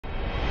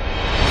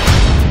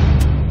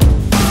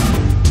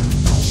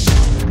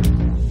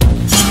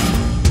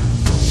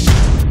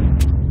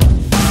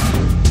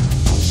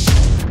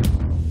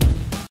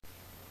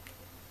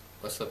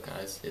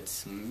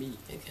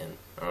me again.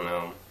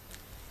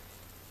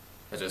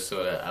 I just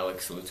saw that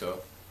Alex Luthor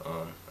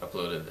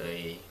uploaded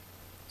a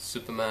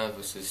Superman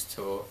vs.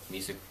 Thor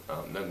music,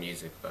 not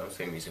music, but I'm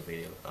saying music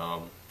video,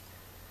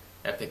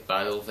 epic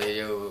battle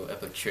video,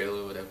 epic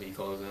trailer, whatever he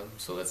calls them.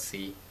 So let's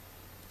see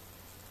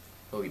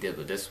what we did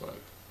with this one.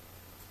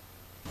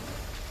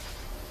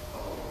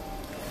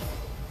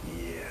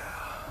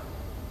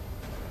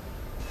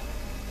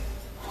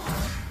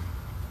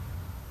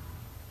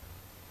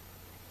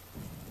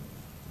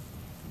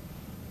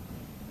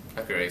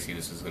 I could already see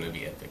this is going to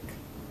be epic.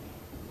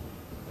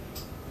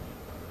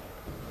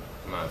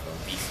 Come on, from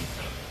DC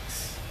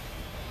Comics.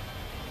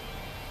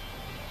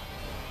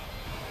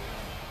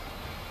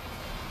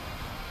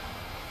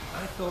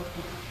 I thought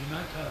we could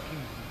unite our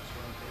kingdoms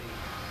one day.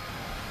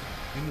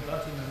 Bring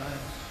about an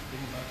alliance,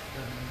 bring about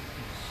permanent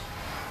peace.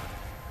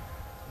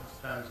 It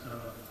stands no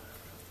longer.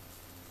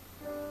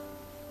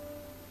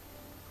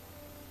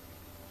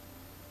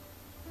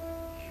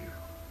 You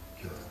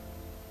killed him.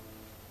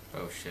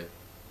 Oh shit.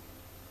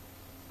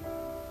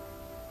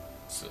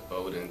 So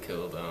Odin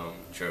killed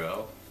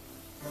Jor-El.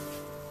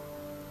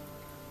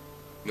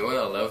 You know what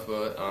I love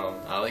about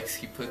Alex?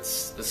 He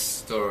puts a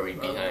story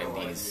behind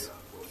these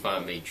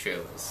fan-made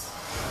trailers.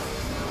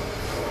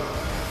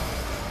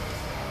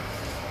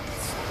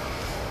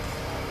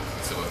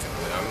 It's about to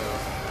go down now.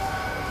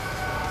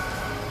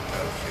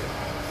 Oh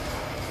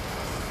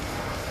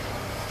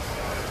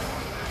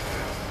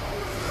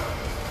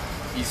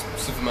shit.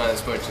 Superman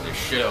is punching the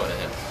shit out of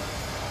him.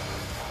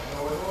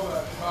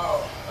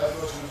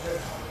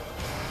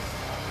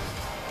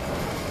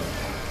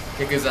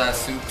 Kick his ass,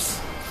 Soups.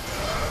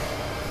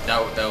 That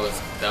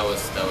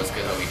was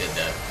good how he did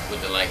that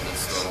with the lightning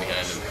storm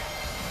behind him.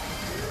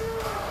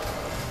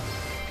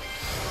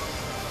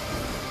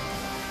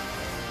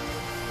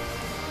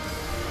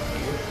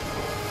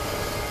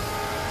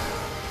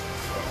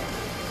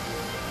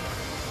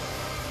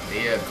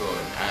 They are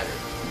going at it.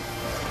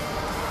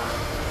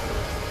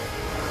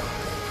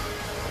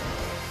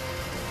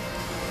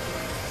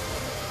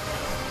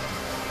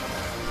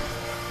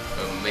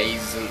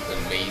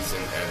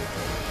 Amazing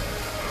editing.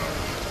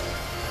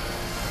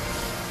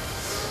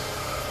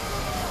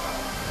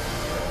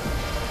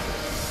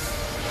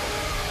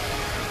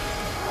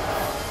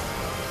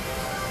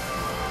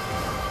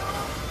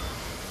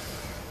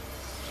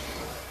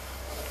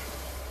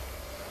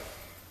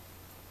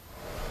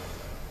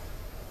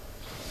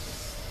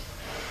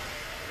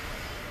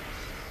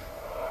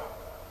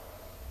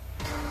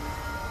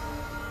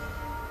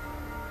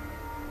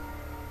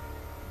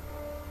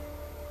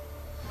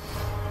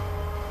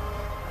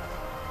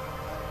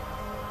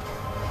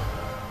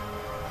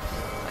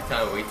 I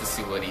can't wait to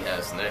see what he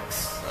has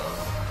next.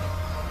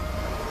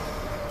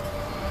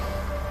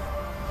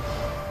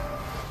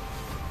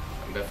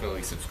 I'm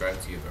definitely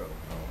subscribed to you, bro.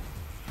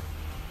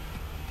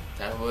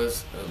 That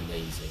was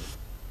amazing.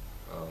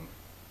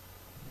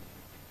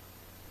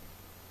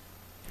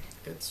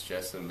 It's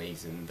just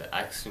amazing. The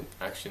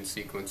action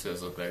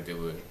sequences look like they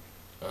were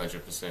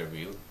 100%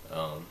 real.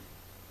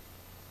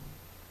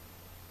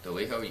 The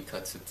way how he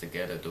cuts it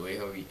together, the way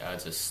how he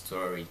adds a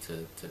story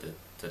to the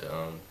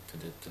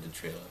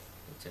trailer.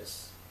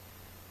 It's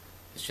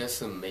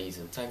just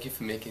amazing. Thank you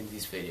for making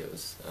these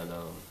videos, and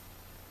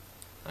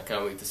I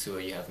can't wait to see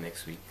what you have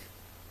next week.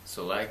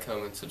 So like,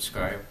 comment,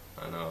 subscribe,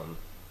 and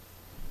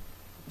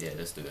yeah,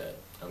 let's do that.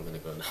 I'm gonna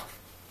go now.